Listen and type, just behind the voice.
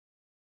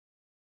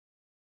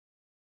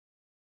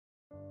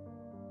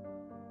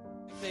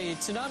The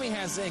tsunami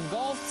has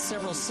engulfed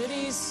several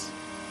cities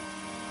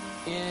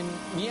in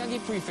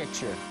Miyagi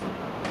Prefecture.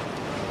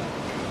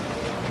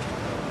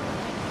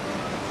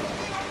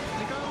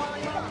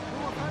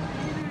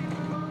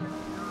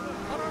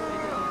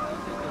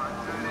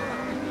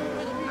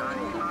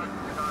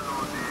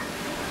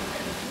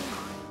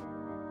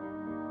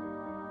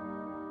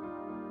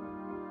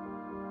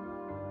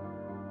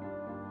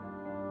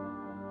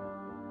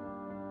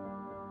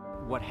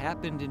 What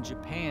happened in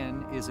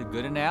Japan is a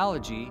good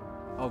analogy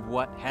of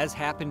what has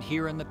happened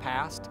here in the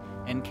past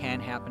and can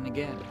happen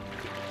again.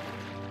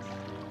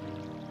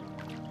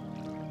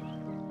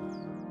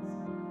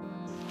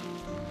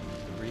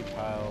 Debris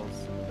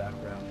piles in the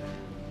background.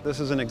 This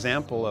is an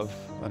example of,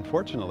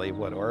 unfortunately,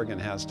 what Oregon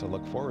has to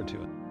look forward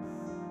to.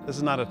 This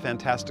is not a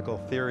fantastical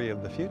theory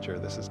of the future.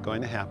 This is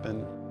going to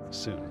happen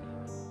soon.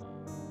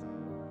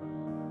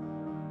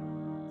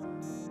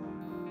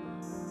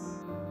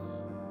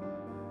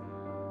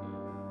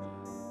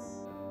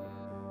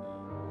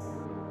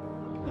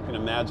 You can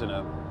imagine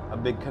a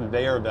big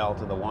conveyor belt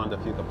of the Juan de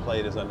Fuca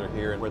plate is under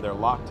here, and where they're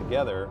locked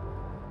together,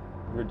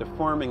 you're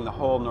deforming the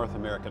whole North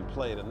American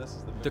plate, and this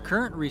is the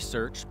current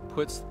research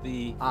puts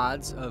the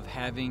odds of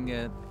having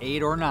an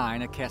 8 or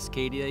 9, a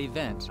Cascadia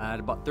event, at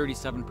about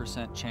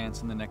 37%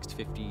 chance in the next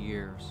 50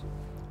 years.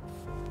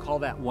 Call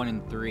that 1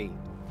 in 3.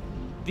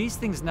 These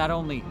things not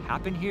only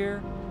happen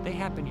here, they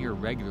happen here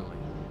regularly.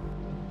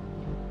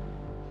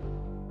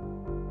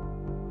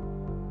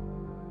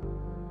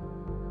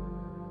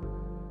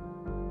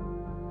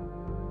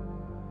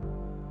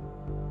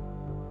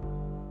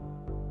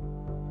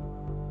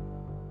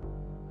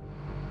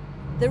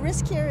 The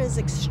risk here is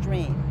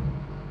extreme.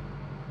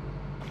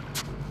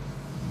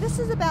 This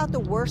is about the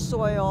worst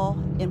soil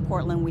in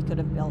Portland we could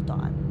have built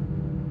on.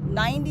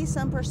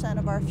 90-some%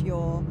 of our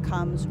fuel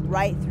comes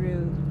right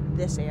through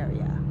this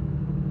area.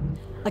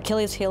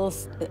 Achilles heel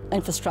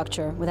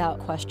infrastructure, without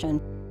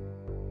question.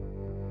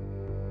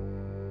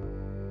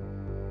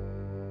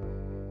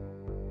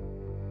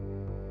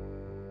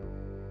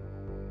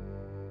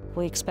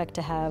 We expect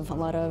to have a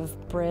lot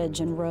of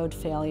bridge and road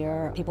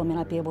failure. People may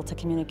not be able to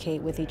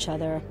communicate with each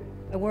other.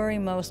 I worry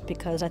most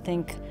because I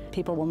think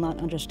people will not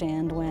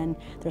understand when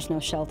there's no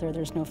shelter,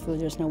 there's no food,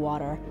 there's no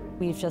water.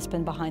 We've just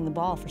been behind the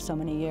ball for so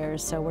many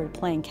years, so we're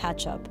playing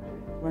catch up.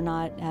 We're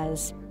not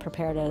as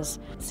prepared as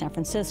San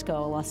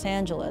Francisco, Los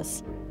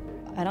Angeles.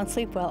 I don't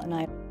sleep well at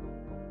night.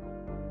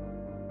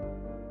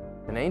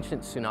 An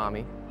ancient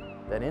tsunami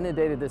that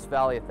inundated this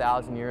valley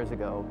 1,000 years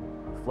ago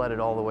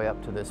flooded all the way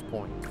up to this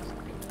point.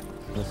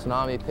 The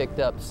tsunami picked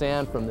up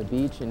sand from the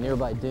beach and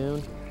nearby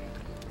dune.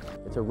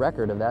 It's a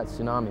record of that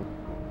tsunami.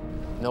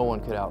 No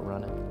one could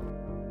outrun it.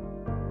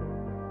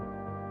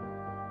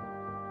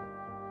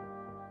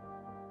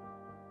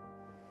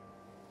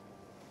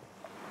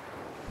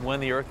 When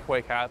the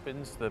earthquake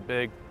happens, the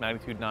big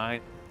magnitude 9,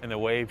 and the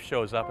wave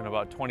shows up in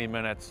about 20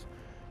 minutes,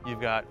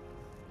 you've got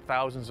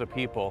thousands of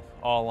people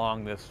all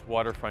along this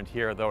waterfront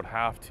here that would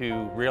have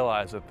to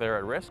realize that they're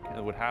at risk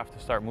and would have to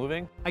start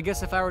moving. I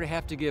guess if I were to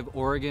have to give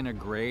Oregon a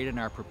grade in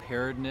our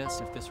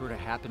preparedness, if this were to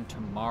happen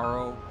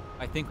tomorrow,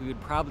 I think we would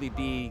probably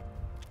be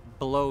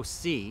below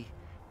C.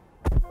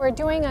 We're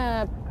doing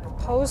a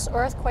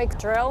post-earthquake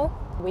drill.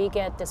 We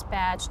get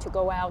dispatched to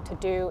go out to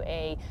do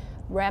a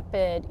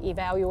rapid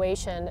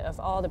evaluation of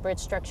all the bridge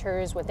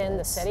structures within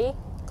the city.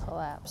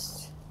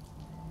 Collapsed.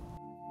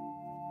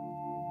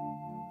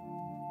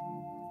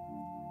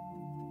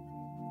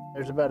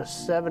 There's about a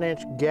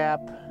 7-inch gap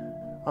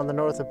on the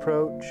north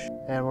approach,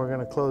 and we're going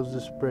to close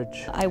this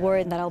bridge. I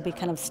worry that I'll be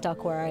kind of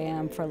stuck where I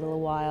am for a little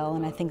while,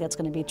 and I think that's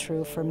going to be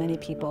true for many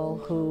people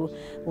who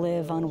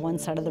live on one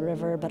side of the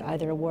river but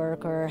either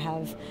work or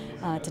have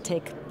to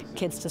take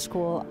kids to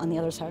school on the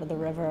other side of the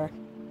river.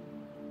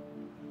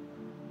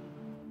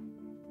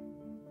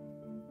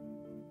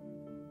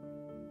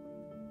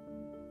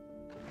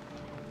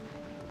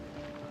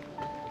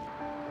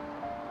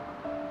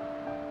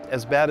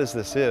 As bad as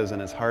this is,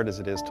 and as hard as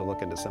it is to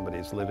look into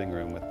somebody's living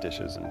room with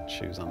dishes and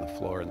shoes on the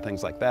floor and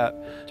things like that,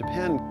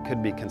 Japan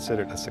could be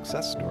considered a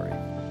success story.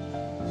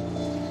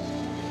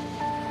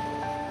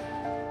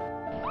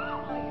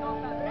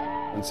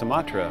 In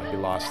Sumatra, we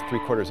lost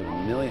 3/4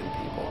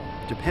 people.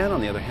 Japan,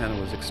 on the other hand,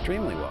 was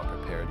extremely well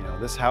prepared. You know,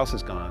 this house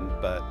is gone,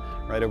 but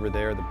right over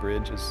there, the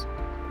bridge is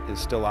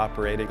still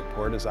operating, the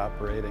port is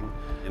operating.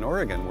 In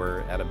Oregon,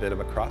 we're at a bit of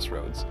a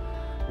crossroads.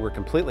 We're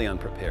completely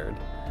unprepared.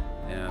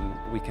 And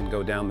we can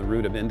go down the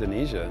route of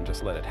Indonesia and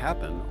just let it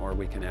happen, or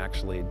we can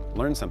actually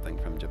learn something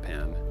from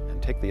Japan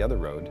and take the other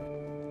road.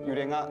 揺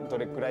れがど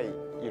れくらい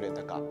揺れ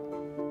たか。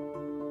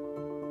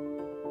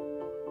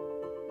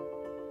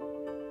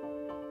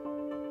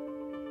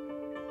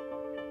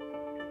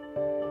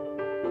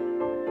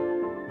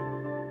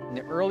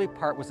The early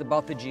part was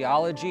about the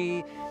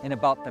geology and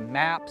about the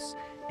maps.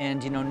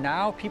 And, you know,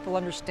 now people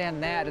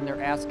understand that and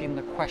they're asking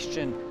the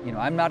question, you know,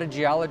 I'm not a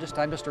geologist,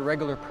 I'm just a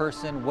regular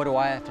person. What do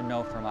I have to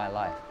know for my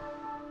life?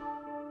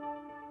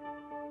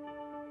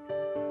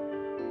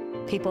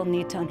 People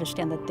need to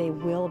understand that they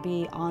will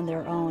be on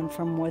their own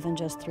for more than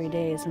just 3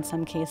 days, in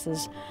some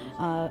cases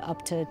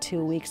up to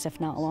 2 weeks, if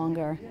not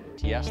longer.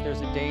 Yes,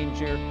 there's a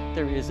danger,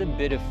 there is a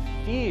bit of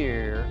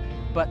fear,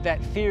 but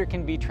that fear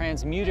can be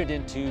transmuted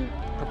into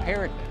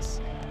preparedness.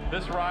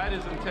 This ride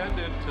is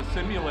intended to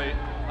simulate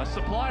a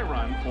supply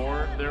run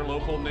for their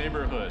local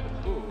neighborhood.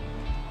 Ooh,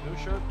 no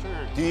sharp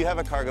turn. Do you have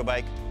a cargo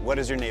bike? What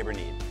does your neighbor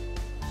need?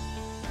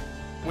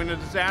 When a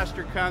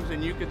disaster comes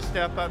and you can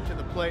step up to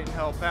the plate and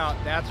help out,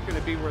 that's going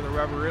to be where the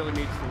rubber really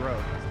meets the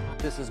road.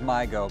 This is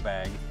my go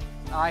bag.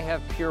 I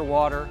have pure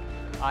water,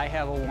 I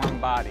have a warm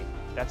body.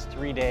 That's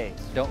 3 days.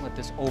 Don't let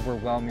this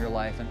overwhelm your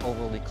life and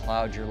overly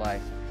cloud your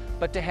life,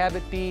 but to have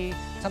it be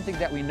something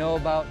that we know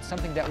about,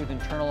 something that we've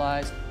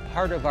internalized,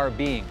 part of our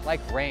being,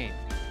 like rain.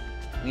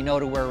 We know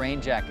to wear rain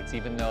jackets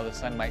even though the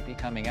sun might be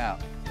coming out.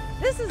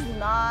 This is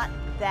not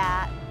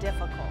that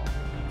difficult.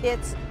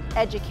 It's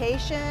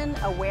education,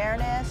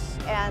 awareness,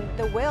 and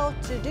the will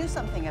to do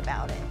something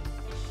about it.